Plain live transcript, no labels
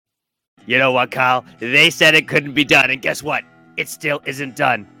You know what, Kyle? They said it couldn't be done, and guess what? It still isn't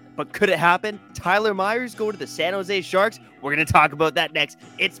done. But could it happen? Tyler Myers go to the San Jose Sharks? We're going to talk about that next.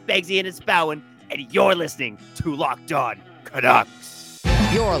 It's Begsy and it's Bowen, and you're listening to Locked On Canucks.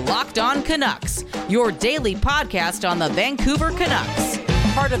 You're Locked On Canucks, your daily podcast on the Vancouver Canucks.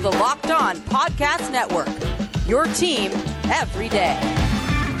 Part of the Locked On Podcast Network, your team every day.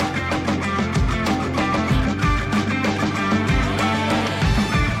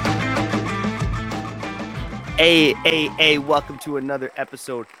 Hey, welcome to another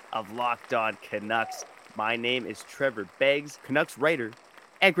episode of Locked On Canucks. My name is Trevor Beggs, Canucks writer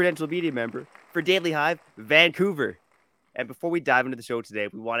and credentialed media member for Daily Hive, Vancouver. And before we dive into the show today,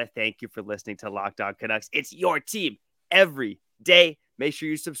 we want to thank you for listening to Locked On Canucks. It's your team every day. Make sure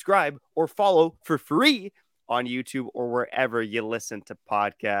you subscribe or follow for free on YouTube or wherever you listen to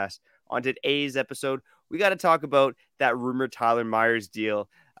podcasts. On today's episode, we got to talk about that rumored Tyler Myers deal.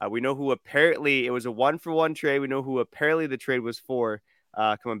 We know who apparently it was a 1-for-1 trade. We know who apparently the trade was for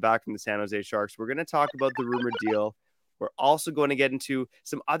coming back from the San Jose Sharks. We're going to talk about the rumored deal. We're also going to get into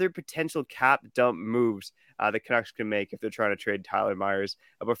some other potential cap dump moves the Canucks can make if they're trying to trade Tyler Myers.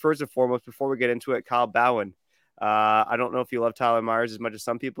 But first and foremost, before we get into it, Kyle Bowen. I don't know if you love Tyler Myers as much as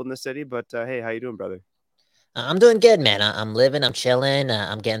some people in the city, but hey, how you doing, brother? I'm doing good, man. I'm living, I'm chilling.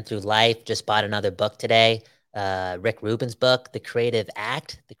 I'm getting through life. Just bought another book today. Rick Rubin's book, The Creative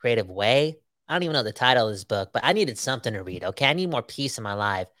Act, The Creative Way. I don't even know the title of this book, but I needed something to read. Okay. I need more peace in my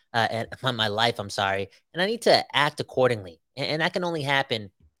life, and my life. I'm sorry. And I need to act accordingly. And that can only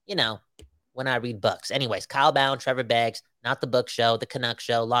happen, when I read books. Anyways, Kyle Bowen, Trevor Beggs, not the book show, the Canucks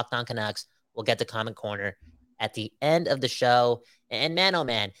show, Locked On Canucks. We'll get to Comment Corner at the end of the show. And man, oh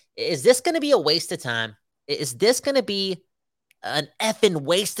man, is this going to be a waste of time? Is this going to be an effing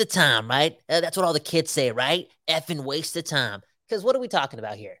waste of time, right? That's what all the kids say, right? Effing waste of time. Because what are we talking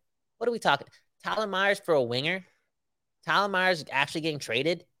about here? What are we talking? Tyler Myers for a winger? Tyler Myers actually getting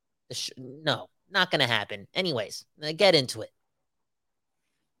traded? No, not going to happen. Anyways, get into it.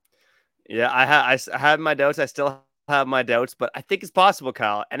 Yeah, I have my doubts. I still have my doubts, but I think it's possible,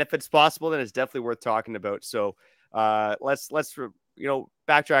 Kyle. And if it's possible, then it's definitely worth talking about. So let's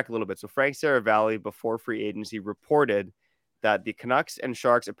backtrack a little bit. So Frank Saravalli, before free agency, reported that the Canucks and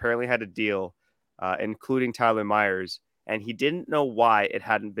Sharks apparently had a deal, including Tyler Myers, and he didn't know why it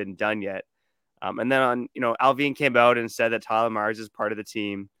hadn't been done yet. And then Alvin came out and said that Tyler Myers is part of the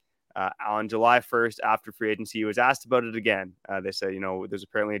team. On July 1st, after free agency, he was asked about it again. They said, there's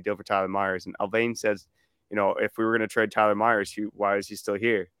apparently a deal for Tyler Myers. And Alvin says, if we were going to trade Tyler Myers, why is he still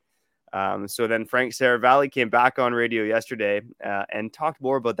here? So then Frank Saravalli came back on radio yesterday and talked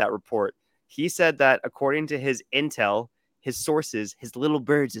more about that report. He said that according to his intel, his sources, his little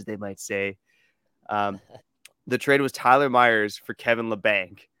birds, as they might say, the trade was Tyler Myers for Kevin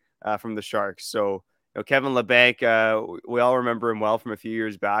Labanc from the Sharks. So Kevin Labanc, we all remember him well from a few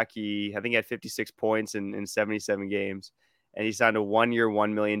years back. I think he had 56 points in 77 games, and he signed a 1-year,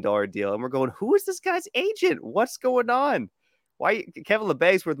 $1 million deal. And we're going, who is this guy's agent? What's going on? Why Kevin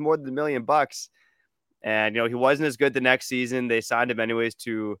Labanc's worth more than $1 million? And, he wasn't as good the next season. They signed him anyways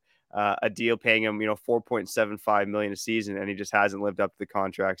to a deal paying him, $4.75 million a season. And he just hasn't lived up to the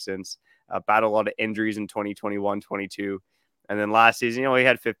contract since. Battled a lot of injuries in 2021, 22. And then last season, he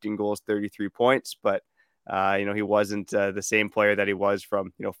had 15 goals, 33 points, but he wasn't the same player that he was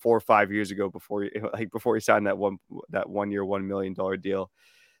from, 4 or 5 years ago before he signed that 1-year, $1 million deal.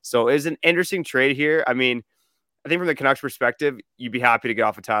 So it was an interesting trade here. I mean, I think from the Canucks perspective, you'd be happy to get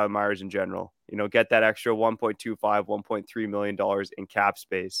off of Tyler Myers in general, get that extra $1.25, $1.3 million in cap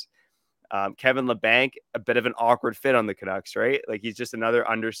space. Kevin Labanc, a bit of an awkward fit on the Canucks, right? Like he's just another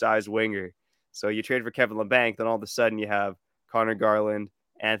undersized winger. So you trade for Kevin Labanc, then all of a sudden you have Connor Garland,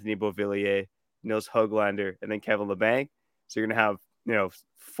 Anthony Beauvillier, Nils Höglander, and then Kevin Labanc. So you're going to have,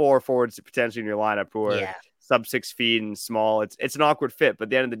 4 forwards potentially in your lineup who are sub 6 feet and small. It's an awkward fit, but at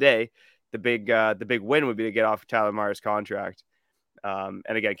the end of the day, the big win would be to get off Tyler Myers' contract. And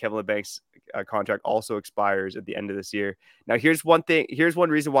again, Kevin Labanc's contract also expires at the end of this year. Now, here's one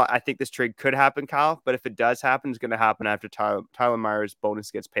reason why I think this trade could happen, Kyle. But if it does happen, it's going to happen after Tyler Myers'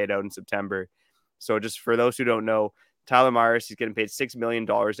 bonus gets paid out in September. So just for those who don't know, Tyler Myers, he's getting paid $6 million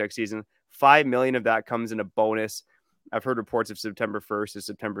next season. $5 million of that comes in a bonus. I've heard reports of September 1st to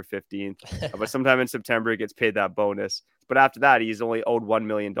September 15th, but sometime in September, he gets paid that bonus. But after that, he's only owed $1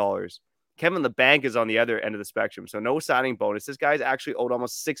 million. Kevin Labanc is on the other end of the spectrum. So no signing bonus. This guy's actually owed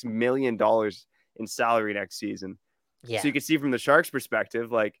almost $6 million in salary next season. Yeah. So you can see from the Sharks'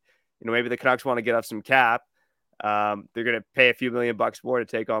 perspective, maybe the Canucks want to get off some cap. They're going to pay a few $1,000,000 more to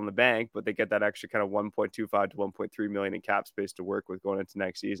take on the bank, but they get that extra kind of 1.25 to 1.3 million in cap space to work with going into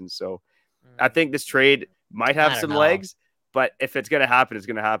next season. So I think this trade might have I don't some know. legs, but if it's going to happen, it's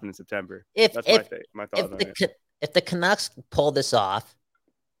going to happen in September. If That's if my thought if on it. if the Canucks pull this off,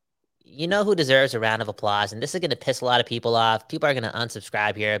 you know who deserves a round of applause, and this is going to piss a lot of people off. People are going to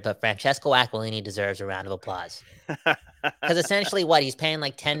unsubscribe here, but Francesco Aquilini deserves a round of applause. Because essentially, what he's paying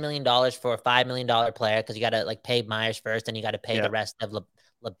like $10 million for a $5 million player, because you got to like pay Myers first, and you got to pay Yeah. the rest of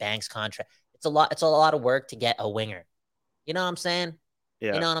LeBank's contract. It's a lot. It's a lot of work to get a winger. You know what I'm saying? You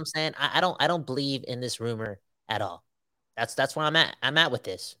Yeah. know what I'm saying? I don't believe in this rumor at all. That's where I'm at. I'm at with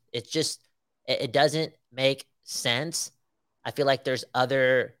this. It's just it doesn't make sense. I feel like there's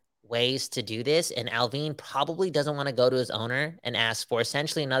other ways to do this, and Alvin probably doesn't want to go to his owner and ask for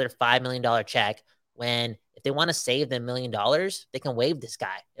essentially another $5 million check when if they want to save them $1 million, they can waive this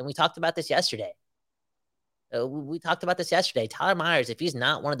guy. And we talked about this yesterday. We talked about this yesterday. Tyler Myers, if he's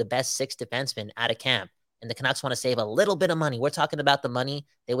not one of the best 6 defensemen out of camp, and the Canucks want to save a little bit of money, we're talking about the money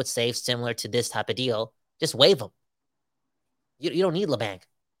they would save similar to this type of deal. Just waive him. You don't need LeBanc.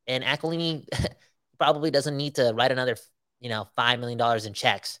 And Aquilini probably doesn't need to write another, $5 million in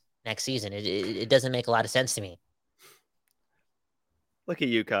checks next season. It doesn't make a lot of sense to me. Look at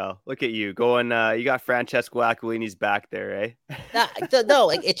you, Kyle. Look at you going. You got Francesco Aquilini's back there, eh? No,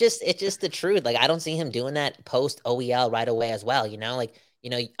 like it's just the truth. Like I don't see him doing that post OEL right away as well.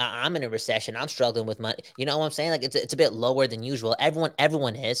 I'm in a recession. I'm struggling with money. You know what I'm saying? Like it's a bit lower than usual.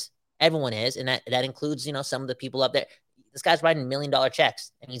 Everyone is, and that includes some of the people up there. This guy's writing $1 million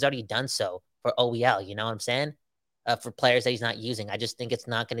checks, and he's already done so for OEL. You know what I'm saying? For players that he's not using, I just think it's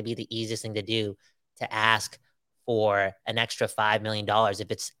not going to be the easiest thing to do to ask for an extra $5 million if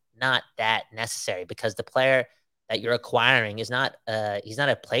it's not that necessary, because the player that you're acquiring is not he's not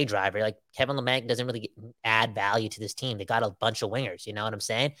a play driver. Like Kevin LeBanc doesn't really add value to this team. They got a bunch of wingers, you know what I'm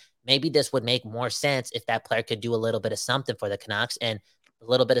saying? Maybe this would make more sense if that player could do a little bit of something for the Canucks, and a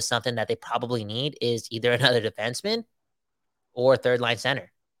little bit of something that they probably need is either another defenseman or third line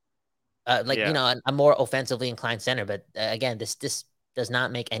center. Yeah. A more offensively inclined center. But again, this does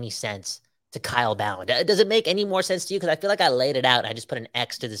not make any sense to Kyle Bowen. Does it make any more sense to you? Because I feel like I laid it out and I just put an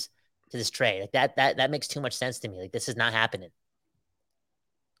X to this trade. Like that makes too much sense to me. Like this is not happening.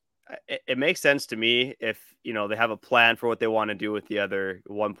 It makes sense to me if they have a plan for what they want to do with the other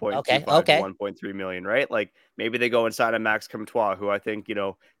 1.25 to Okay. 1.3 million, right? Like maybe they go inside of Max Comtois, who I think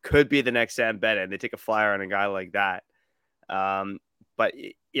could be the next Sam Bennett, and they take a flyer on a guy like that. But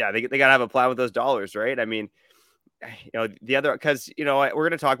yeah, they gotta have a plan with those dollars, right? I mean, the other, because we're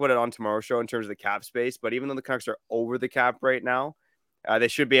going to talk about it on tomorrow's show in terms of the cap space, but even though the Canucks are over the cap right now, they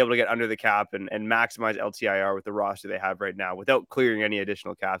should be able to get under the cap and maximize LTIR with the roster they have right now without clearing any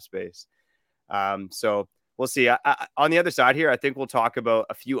additional cap space. So we'll see. On the other side here, I think we'll talk about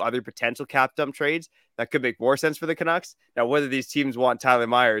a few other potential cap dump trades that could make more sense for the Canucks. Now, whether these teams want Tyler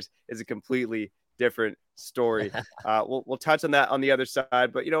Myers is a completely different story. We'll touch on that on the other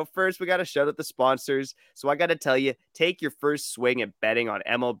side, but first we got to shout out the sponsors. So I got to tell you, take your first swing at betting on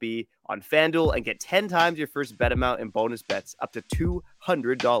MLB on FanDuel and get 10 times your first bet amount in bonus bets up to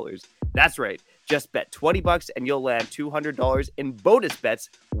 $200. That's right. Just bet $20 and you'll land $200 in bonus bets,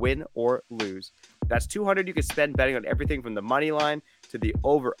 win or lose. That's $200 you can spend betting on everything from the money line to the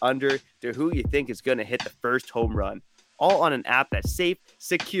over under to who you think is going to hit the first home run. All on an app that's safe,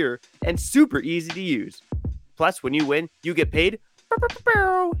 secure, and super easy to use. Plus, when you win, you get paid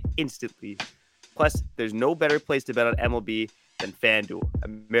instantly. Plus, there's no better place to bet on MLB than FanDuel,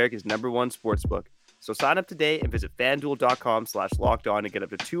 America's #1 sportsbook. So sign up today and visit FanDuel.com/lockedon to get up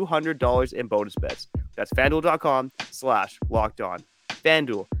to $200 in bonus bets. That's FanDuel.com/lockedon.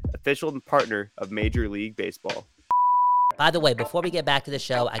 FanDuel, official partner of Major League Baseball. By the way, before we get back to the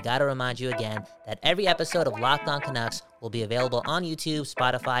show, I got to remind you again that every episode of Locked On Canucks will be available on YouTube,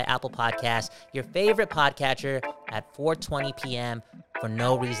 Spotify, Apple Podcasts, your favorite podcatcher at 4:20 p.m. for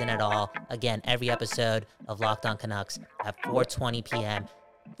no reason at all. Again, every episode of Locked On Canucks at 4:20 p.m.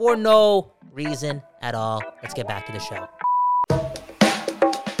 for no reason at all. Let's get back to the show.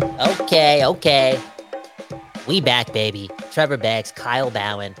 Okay. We back, baby. Trevor Beggs, Kyle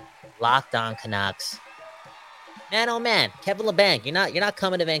Bowen, Locked On Canucks. Man, oh man, Kevin LeBanc, you're not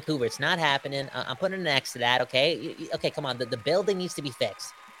coming to Vancouver. It's not happening. I'm putting an X to that, okay? Okay, come on. The building needs to be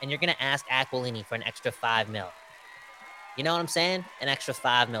fixed, and you're going to ask Aquilini for an extra $5 million. You know what I'm saying? An extra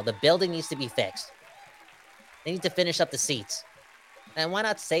 $5 million. The building needs to be fixed. They need to finish up the seats. And why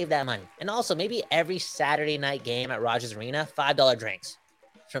not save that money? And also, maybe every Saturday night game at Rogers Arena, $5 drinks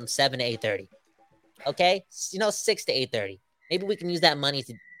from 7 to 8:30. Okay? 6 to 8:30. Maybe we can use that money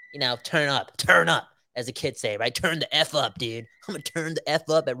to, turn up. as the kids say, right? Turn the F up, dude. I'm going to turn the F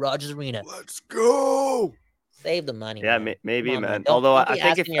up at Rogers Arena. Let's go. Save the money, Yeah, man. Come maybe, on, man. man. Don't Although don't I be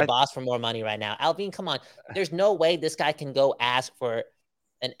think if asking your boss for more money right now. Alvin, come on. There's no way this guy can go ask for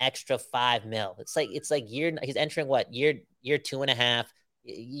an extra $5 million. It's like he's entering what year 2.5.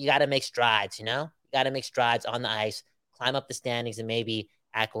 You got to make strides, you know? You got to make strides on the ice, climb up the standings, and maybe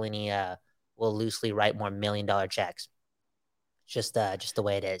Aquilini will loosely write more $1 million checks. Just the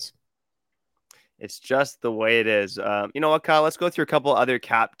way it is. it's just the way it is. You know what, Kyle? Let's go through a couple other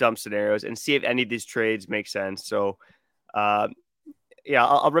cap dump scenarios and see if any of these trades make sense. So, um, yeah,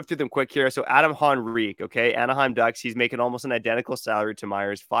 I'll rip through them quick here. So Adam Henrique, okay, Anaheim Ducks. He's making almost an identical salary to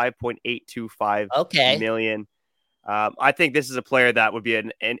Myers, 5.825 Okay. million. I think this is a player that would be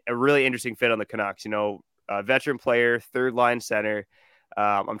a really interesting fit on the Canucks. You know, a veteran player, third line center.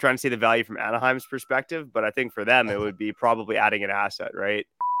 I'm trying to see the value from Anaheim's perspective, but I think for them it would be probably adding an asset, right?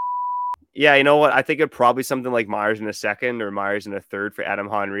 Yeah, you know what? I think it'd probably something like Myers in a second or Myers in a third for Adam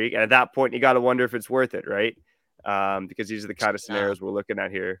Henrique. And at that point, you got to wonder if it's worth it, right? Because these are the kind of Nah. scenarios we're looking at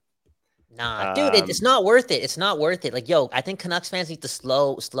here. Nah, dude, it's Um, not worth it. It's not worth it. Like, yo, I think Canucks fans need to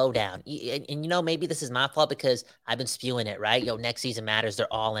slow down. And, you know, maybe this is my fault because I've been spewing it, right? Yo, next season matters.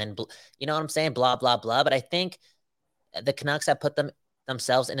 They're all in. You know what I'm saying? Blah blah blah. But I think the Canucks have put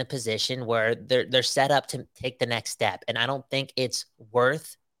themselves in a position where they're set up to take the next step, and I don't think it's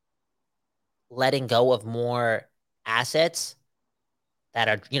worth letting go of more assets that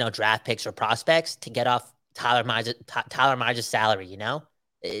are, you know, draft picks or prospects to get off Tyler Myers' salary. You know,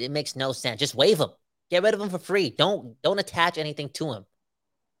 it makes no sense. Just waive him, get rid of him for free. Don't attach anything to him.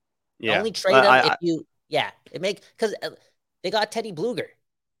 yeah, Only trade him if I you, yeah. It make because they got Teddy Bluger.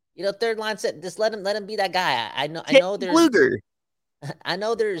 You know, third line set. Just let him be that guy. I Teddy know there's Bluger. I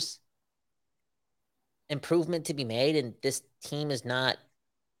know there's improvement to be made, and this team is not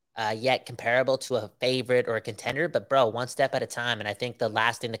yet comparable to a favorite or a contender. But bro, one step at a time. And I think the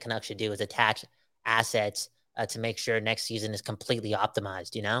last thing the Canucks should do is attach assets to make sure next season is completely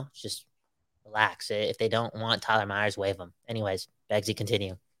optimized. You know, just relax. If they don't want Tyler Myers, waive them. Anyways, Begsy,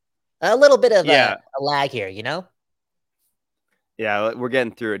 continue. A little bit of Yeah, a lag here, you know. yeah, we're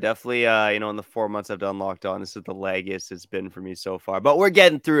getting through it. Definitely, you know, in the 4 months I've done Locked On, this is the laggiest it's been for me so far. But we're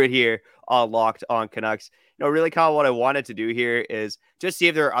getting through it here on Locked On Canucks. You know, really, Kyle, what I wanted to do here is just see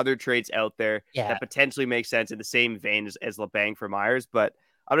if there are other trades out there Yeah, that potentially make sense in the same vein as LeBang for Myers. But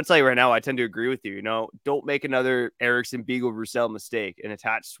I'm gonna tell you right now, I tend to agree with you. You know, don't make another Eriksson Beagle Roussel mistake and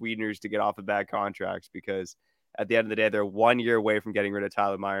attach sweeteners to get off of bad contracts because at the end of the day, they're 1 year away from getting rid of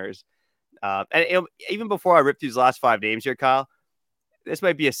Tyler Myers. And you know, even before I rip through these last five names here, Kyle, this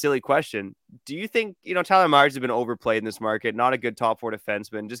might be a silly question. Do you think, you know, Tyler Myers has been overplayed in this market? Not a good top four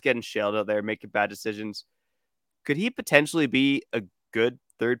defenseman, just getting shelled out there, making bad decisions. Could he potentially be a good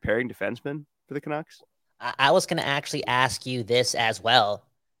third pairing defenseman for the Canucks? I was going to actually ask you this as well.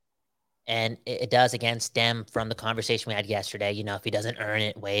 And it does again stem from the conversation we had yesterday. You know, if he doesn't earn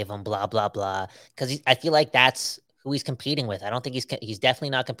it, waive him, blah, blah, blah. Because I feel like that's who he's competing with. I don't think he's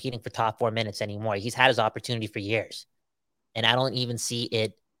definitely not competing for top 4 minutes anymore. He's had his opportunity for years. And I don't even see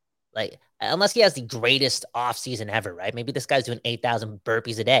it like, unless he has the greatest offseason ever, right? Maybe this guy's doing 8,000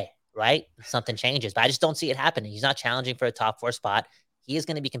 burpees a day, right? Something changes, but I just don't see it happening. He's not challenging for a top 4 spot. He is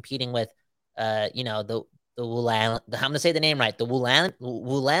going to be competing with, you know, the Woolallen. I'm going to say the name right. The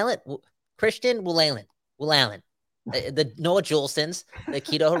Woolallen, Christian Woolallen, the Noah Juulsens, the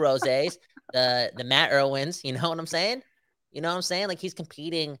Keto Hiroses, the Matt Irwins. You know what I'm saying? You know what I'm saying? Like he's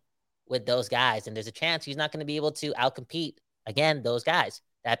competing with those guys, and there's a chance he's not going to be able to outcompete again those guys.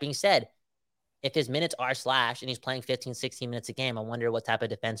 That being said, if his minutes are slashed and he's playing 15, 16 minutes a game, I wonder what type of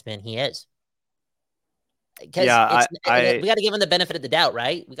defenseman he is. Because Yeah, we got to give him the benefit of the doubt,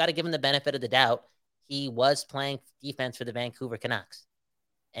 right? We got to give him the benefit of the doubt. He was playing defense for the Vancouver Canucks,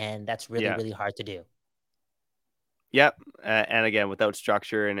 and that's really, yeah, really hard to do. yep. And again, without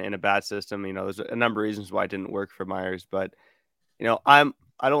structure and in a bad system, you know, there's a number of reasons why it didn't work for Myers. But you know,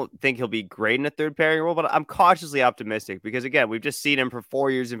 I don't think he'll be great in a third pairing role, but I'm cautiously optimistic because again, we've just seen him for 4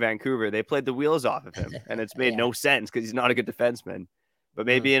 years in Vancouver. They played the wheels off of him, and it's made Yeah. no sense because he's not a good defenseman. But Mm.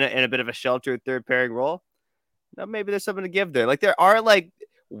 maybe in a bit of a sheltered third pairing role, now maybe there's something to give there. Like there are like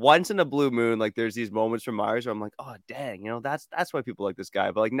once in a blue moon, like there's these moments from Myers where I'm like, oh dang, you know, that's why people like this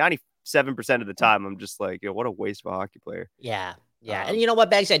guy. But like 97% of the time, I'm just like, you know, what a waste of a hockey player. Yeah. Yeah. And Um, you know what,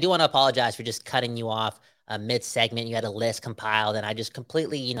 Bagsy? I do want to apologize for just cutting you off mid segment. You had a list compiled, and I just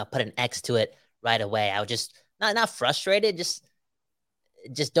completely, you know, put an X to it right away. I was just not frustrated, just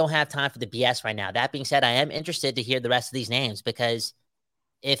don't have time for the BS right now. That being said, I am interested to hear the rest of these names because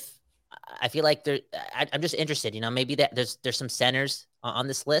if I feel like I'm just interested, you know, maybe that there's some centers on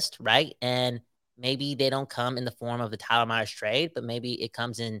this list, right? And maybe they don't come in the form of the Tyler Myers trade, but maybe it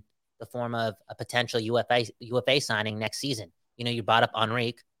comes in the form of a potential UFA signing next season. You brought up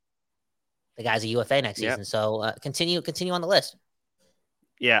Enrique. The guy's a UFA next Yeah. season. So continue on the list.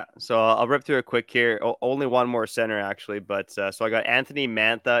 Yeah, so I'll rip through it quick here. Only one more center actually, but so I got Anthony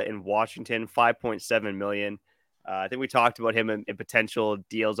Mantha in Washington, 5.7 million. I think we talked about him in potential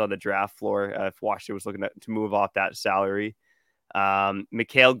deals on the draft floor if Washington was looking to move off that salary.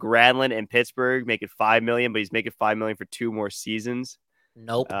 Mikhail Granlund in Pittsburgh making 5 million, but he's making 5 million for 2 more seasons.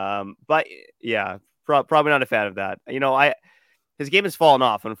 Nope. But yeah, probably not a fan of that. His game has fallen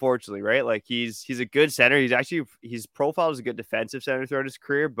off, unfortunately, right? Like he's a good center. He's profiled as a good defensive center throughout his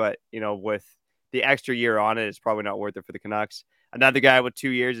career, but with the extra year on it, it's probably not worth it for the Canucks. Another guy with 2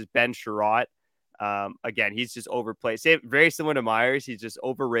 years is Ben Sherratt. Again, he's just overplayed. Very similar to Myers. He's just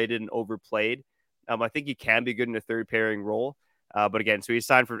overrated and overplayed. I think he can be good in a third pairing role. But again, so he's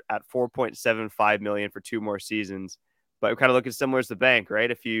signed at 4.75 million for 2 more seasons. But we're kind of looking similar as the bank, right?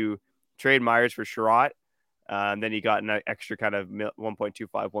 If you trade Myers for Sherratt, then you got an extra kind of 1.25,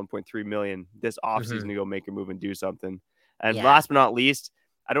 1.3 million this offseason to go make a move and do something. And last but not least,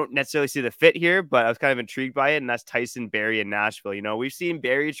 I don't necessarily see the fit here, but I was kind of intrigued by it, and that's Tyson Barrie in Nashville. We've seen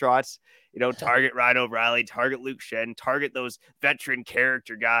Barrie Trotz, target Ryan O'Reilly, target Luke Shen, target those veteran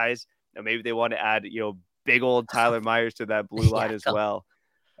character guys. Maybe they want to add, big old Tyler Myers to that blue line as well.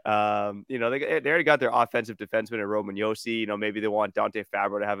 They already got their offensive defenseman in Roman Josi. Maybe they want Dante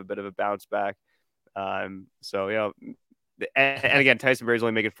Fabro to have a bit of a bounce back. And again, Tyson Barrie's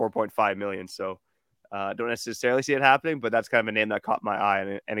only making 4.5 million. So don't necessarily see it happening, but that's kind of a name that caught my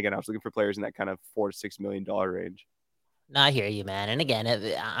eye. And again, I was looking for players in that kind of $4 to $6 million range. No, I hear you, man. And again,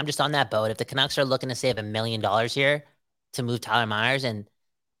 I'm just on that boat. If the Canucks are looking to save $1 million here to move Tyler Myers, and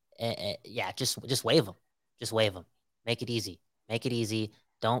just waive him. Just waive him. Make it easy. Make it easy.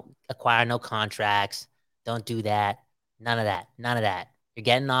 Don't acquire no contracts. Don't do that. None of that. None of that. You're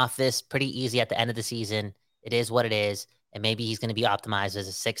getting off this pretty easy at the end of the season. It is what it is. And maybe he's going to be optimized as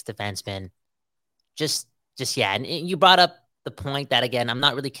a sixth defenseman. Yeah. And you brought up the point that, again, I'm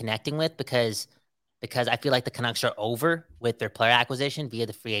not really connecting with because I feel like the Canucks are over with their player acquisition via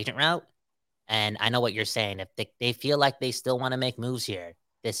the free agent route. And I know what you're saying. If they feel like they still want to make moves here,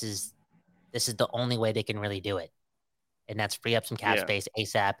 this is the only way they can really do it. And that's free up some cap space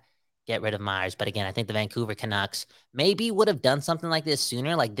ASAP, get rid of Myers. But again, I think the Vancouver Canucks maybe would have done something like this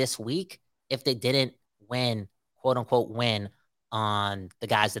sooner, like this week, if they didn't win, quote unquote, win on the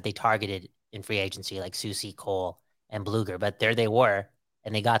guys that they targeted in free agency, like Susie, Cole, and Bluger. But there they were,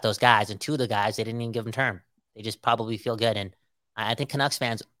 and they got those guys. And 2 of the guys, they didn't even give them term. They just probably feel good. And I think Canucks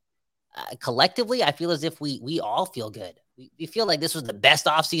fans, collectively, I feel as if we all feel good. We feel like this was the best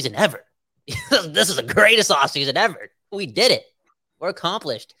offseason ever. This is the greatest offseason ever. We did it. We're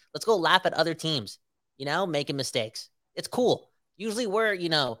accomplished. Let's go laugh at other teams, making mistakes. It's cool. Usually we're,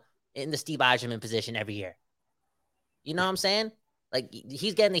 in the Steve Yzerman position every year. You know what I'm saying? Like,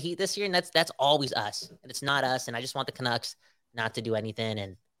 he's getting the heat this year, and that's always us. And it's not us. And I just want the Canucks not to do anything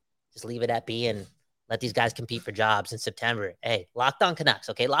and just leave it at be and let these guys compete for jobs in September. Hey, Locked On Canucks,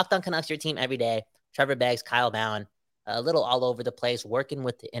 okay? Locked On Canucks, your team every day. Trevor Beggs, Kyle Bowen, a little all over the place, working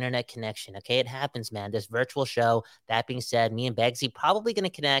with the internet connection, okay? It happens, man. This virtual show. That being said, me and Beggsy probably going to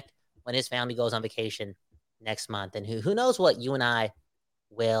connect when his family goes on vacation next month. And who knows what you and I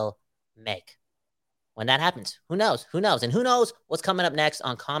will make when that happens. Who knows? Who knows? And who knows what's coming up next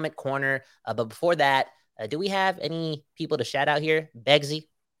on Comment Corner. But before that, do we have any people to shout out here? Beggsy?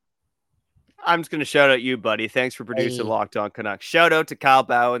 I'm just going to shout out you, buddy. Thanks for producing Locked On Canucks. Shout out to Kyle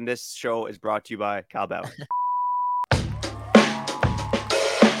Bowen. This show is brought to you by Kyle Bowen.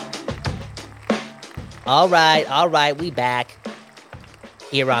 All right. We back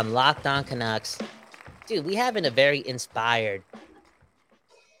here on Locked On Canucks. Dude, we having a very inspired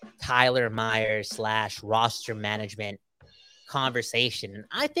Tyler Myers / roster management conversation. And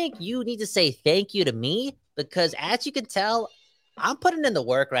I think you need to say thank you to me because, as you can tell, I'm putting in the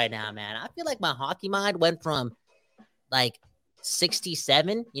work right now, man. I feel like my hockey mind went from like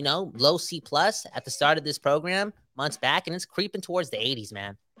 67, low C+ at the start of this program months back, and it's creeping towards the 80s,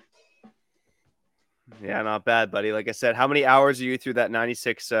 man. Yeah, not bad, buddy. Like I said, how many hours are you through that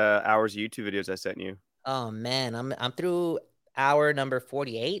 96 hours of YouTube videos I sent you? Oh man, I'm through hour number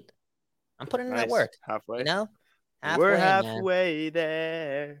 48. I'm putting in that work. Halfway. We're halfway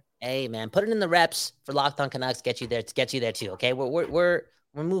there. Hey man, put it in the reps for Locked On Canucks. Get you there too. Okay, we're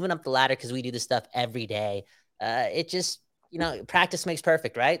moving up the ladder because we do this stuff every day. It just practice makes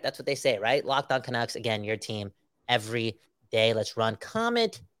perfect, right? That's what they say, right? Locked On Canucks, again, your team every day. Let's run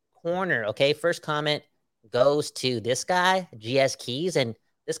comment corner. Okay, first comment goes to this guy, GS Keys, and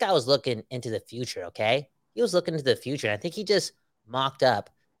This guy was looking into the future, okay? He was looking into the future. And I think he just mocked up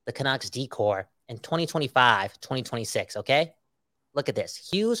the Canucks decor in 2025, 2026, okay? Look at this.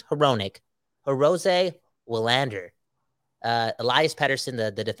 Hughes, Hronek, Hirose, Willander, Elias Pettersson,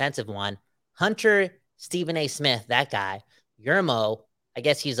 the defensive one, Hunter, Stephen A. Smith, that guy, Yermo, I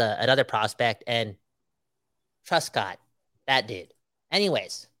guess he's another prospect, and Truscott, that dude.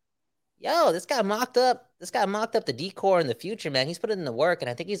 Anyways, yo, this guy mocked up. This guy mocked up the decor in the future, man. He's put in the work, and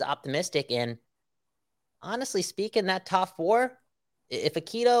I think he's optimistic. And honestly speaking, that top four, if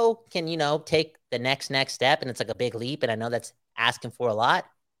Akito can, take the next step, and it's like a big leap, and I know that's asking for a lot.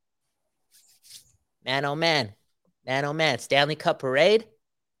 Man, oh man, Stanley Cup parade.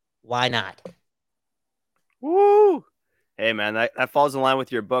 Why not? Woo! Hey man, that falls in line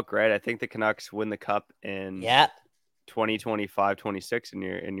with your book, right? I think the Canucks win the cup in 2025, 26 in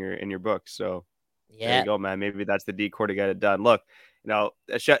your book. So there you go, man. Maybe that's the decor to get it done. Look,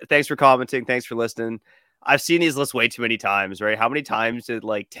 thanks for commenting. Thanks for listening. I've seen these lists way too many times, right? How many times did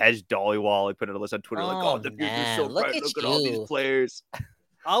like Tej Dollywall put a list on Twitter the future's so bright. Look at all these players.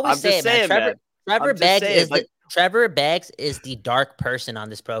 Always say it, man. Trevor Beggs is the dark person on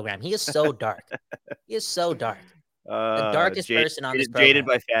this program. He is so dark. He is so dark. The darkest person on this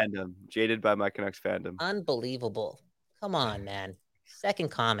program. Jaded by my Canucks fandom. Unbelievable. Come on, man. Second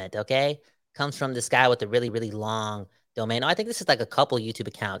comment, okay? Comes from this guy with a really, really long domain. I think this is like a couple YouTube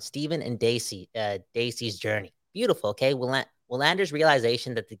accounts. Steven and Dacey's journey. Beautiful, okay? Willander's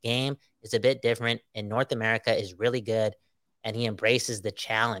realization that the game is a bit different in North America is really good, and he embraces the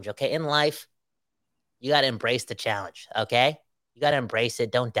challenge, okay? In life, you got to embrace the challenge, okay? You got to embrace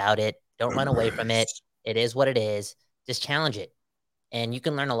it. Don't doubt it. Don't run away from it. It is what it is. Just challenge it. And you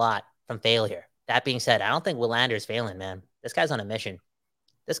can learn a lot from failure. That being said, I don't think Willander is failing, man. This guy's on a mission.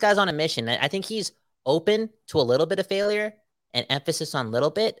 I think he's open to a little bit of failure and emphasis on little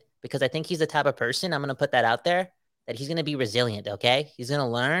bit, because I think he's the type of person, I'm going to put that out there, that he's going to be resilient, okay? He's going to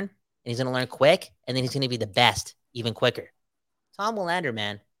learn, and he's going to learn quick, and then he's going to be the best even quicker. Tom Willander,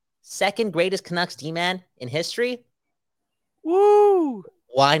 man. Second greatest Canucks D-man in history. Woo!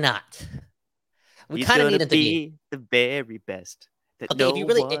 Why not? We kind of need him to be the very best that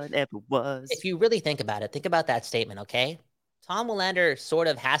one ever was. If you really think about it, think about that statement, okay? Tom Willander sort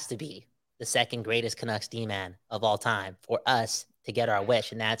of has to be the second greatest Canucks D-man of all time for us to get our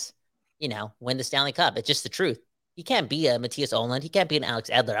wish, and that's, win the Stanley Cup. It's just the truth. He can't be a Matthias Ohlund. He can't be an Alex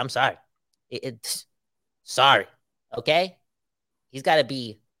Edler. I'm sorry. Sorry, okay? He's got to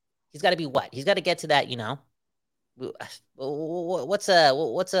be what? He's got to get to that, what's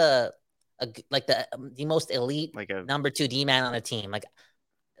the most elite number 2 D-man on a team?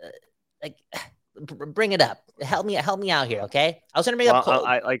 Bring it up. Help me out here, okay? I was going to bring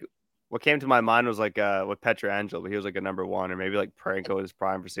up what came to my mind was with Pietrangelo, but he was like a number 1, or maybe like Parenko in his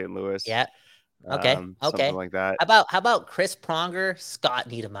prime for St. Louis. Yeah. Okay. Something like that. How about Chris Pronger, Scott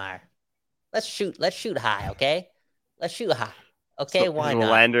Niedermayer? Let's shoot high, okay? Let's shoot high. Okay, so why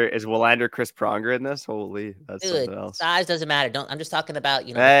not? Is Willander Chris Pronger in this? Holy, that's something else. Size doesn't matter. I'm just talking about,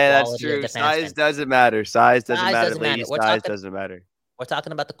 hey, that's true. Size doesn't matter. Size doesn't matter. Size doesn't matter. We're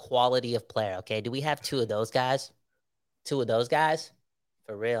talking about the quality of player, okay? Do we have 2 of those guys? 2 of those guys?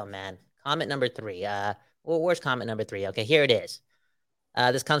 For real, man. Comment number 3. Where's comment number 3? Okay, here it is.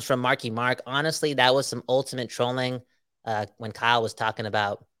 This comes from Marky Mark. Honestly, that was some ultimate trolling when Kyle was talking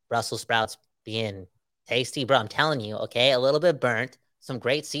about Brussels sprouts being tasty. Bro, I'm telling you, okay? A little bit burnt, some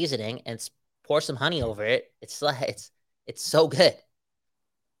great seasoning, and pour some honey over it. It's so good.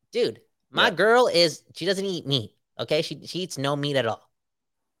 Dude, my girl she doesn't eat meat, okay? She eats no meat at all.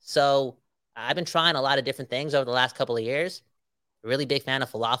 So I've been trying a lot of different things over the last couple of years. A really big fan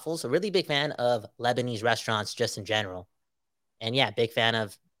of falafels, a really big fan of Lebanese restaurants just in general. And yeah, big fan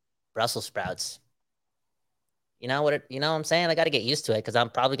of Brussels sprouts. You know what I'm saying? I got to get used to it, because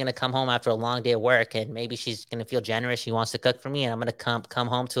I'm probably going to come home after a long day of work, and maybe she's going to feel generous. She wants to cook for me, and I'm going to come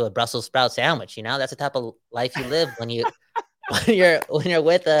home to a Brussels sprout sandwich. That's the type of life you live when you're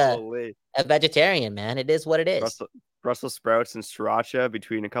with a vegetarian, man. It is what it is. Brussels sprouts and sriracha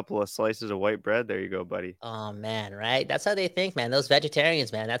between a couple of slices of white bread. There you go, buddy. Oh man, right? That's how they think, man. Those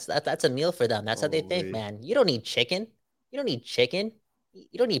vegetarians, man. That's a meal for them. That's how they think, man. You don't need chicken. You don't need chicken.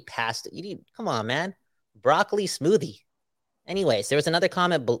 You don't need pasta. Come on, man. Broccoli smoothie. Anyways, there was another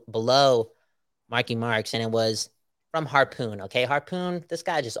comment below Marky Marks, and it was from Harpoon. Okay, Harpoon, this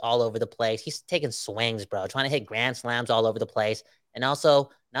guy just all over the place. He's taking swings, bro, trying to hit grand slams all over the place. And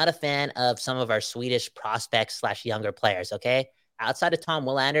also not a fan of some of our Swedish prospects / younger players, okay? Outside of Tom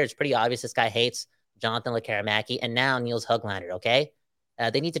Willander, it's pretty obvious this guy hates Jonathan Lekkerimäki and now Niels Höglander, okay?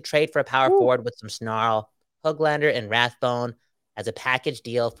 They need to trade for a power forward with some snarl. Höglander and Rathbone, as a package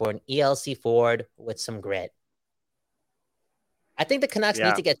deal for an ELC forward with some grit. I think the Canucks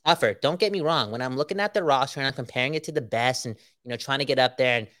need to get tougher. Don't get me wrong. When I'm looking at the roster and I'm comparing it to the best and, trying to get up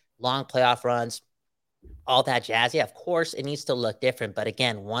there and long playoff runs, all that jazz. Yeah, of course, it needs to look different. But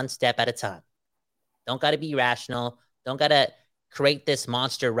again, one step at a time. Don't got to be rational. Don't got to create this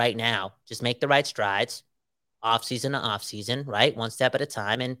monster right now. Just make the right strides, off-season to off-season, right? One step at a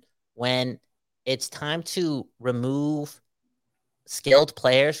time. And when it's time to remove skilled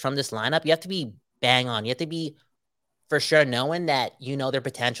players from this lineup, you have to be bang on. You have to be for sure knowing that their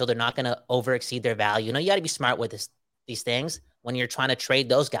potential. They're not going to overexceed their value. You got to be smart with these things when you're trying to trade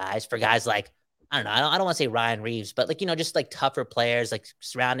those guys for guys like, I don't know, I don't want to say Ryan Reeves, but just like tougher players, like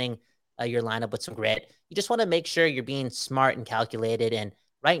surrounding your lineup with some grit. You just want to make sure you're being smart and calculated. And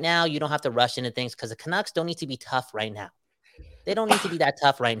right now, you don't have to rush into things because the Canucks don't need to be tough right now. They don't need to be that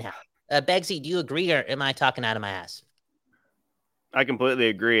tough right now. Beggsy, do you agree or am I talking out of my ass? I completely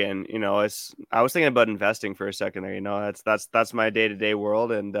agree. And, I was thinking about investing for a second there, that's my day-to-day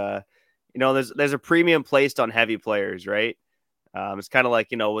world. And, there's a premium placed on heavy players, right? It's kind of like,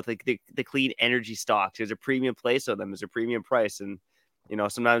 with like the clean energy stocks, there's a premium place on them. There's a premium price. And,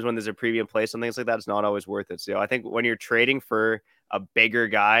 sometimes when there's a premium place on things like that, it's not always worth it. So I think when you're trading for a bigger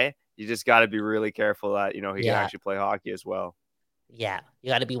guy, you just got to be really careful that, he can actually play hockey as well. Yeah, you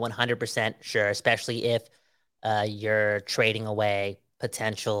got to be 100% sure, especially if you're trading away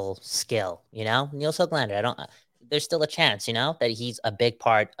potential skill. Nils Höglander, there's still a chance, that he's a big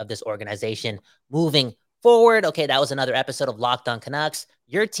part of this organization moving forward. Okay, that was another episode of Locked On Canucks,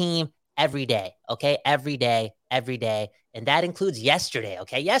 your team every day. Okay, every day. And that includes yesterday.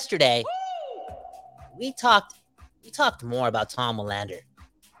 Okay, yesterday we talked more about Tom Willander.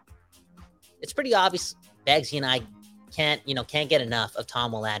 It's pretty obvious Beggsy and I can't get enough of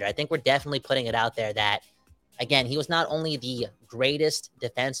Tom Willander. I think we're definitely putting it out there that, again, he was not only the greatest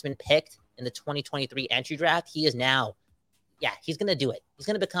defenseman picked in the 2023 entry draft, he is now, he's going to do it. He's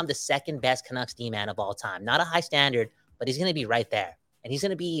going to become the second best Canucks D-man of all time. Not a high standard, but he's going to be right there. And he's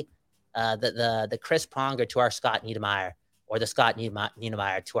going to be the Chris Pronger to our Scott Niedermayer, or the Scott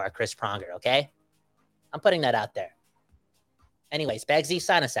Niedermayer to our Chris Pronger, okay? I'm putting that out there. Anyways, Beggsy,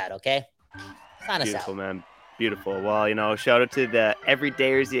 sign us out, okay? Sign us out. Beautiful, man. Beautiful. Well, shout out to the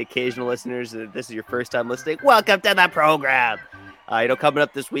everydayers, the occasional listeners. This is your first time listening. Welcome to the program. Coming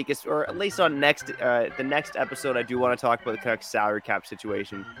up this week, or at least on the next episode, I do want to talk about the Canucks salary cap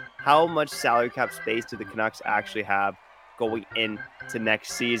situation. How much salary cap space do the Canucks actually have going into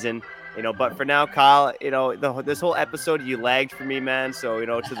next season? But for now, Kyle, this whole episode, you lagged for me, man. So,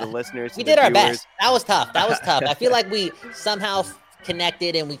 to the listeners, we did our best. That was tough. I feel like we somehow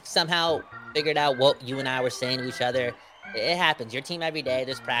connected and we somehow figured out what you and I were saying to each other. It happens. Your team every day,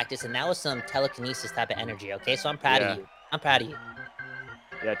 there's practice, and that was some telekinesis type of energy, okay? So I'm proud of you.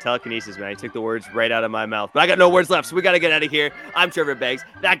 Yeah, telekinesis, man. He took the words right out of my mouth. But I got no words left, so we got to get out of here. I'm Trevor Beggs.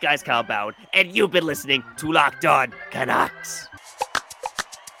 That guy's Kyle Bowen. And you've been listening to Locked On Canucks.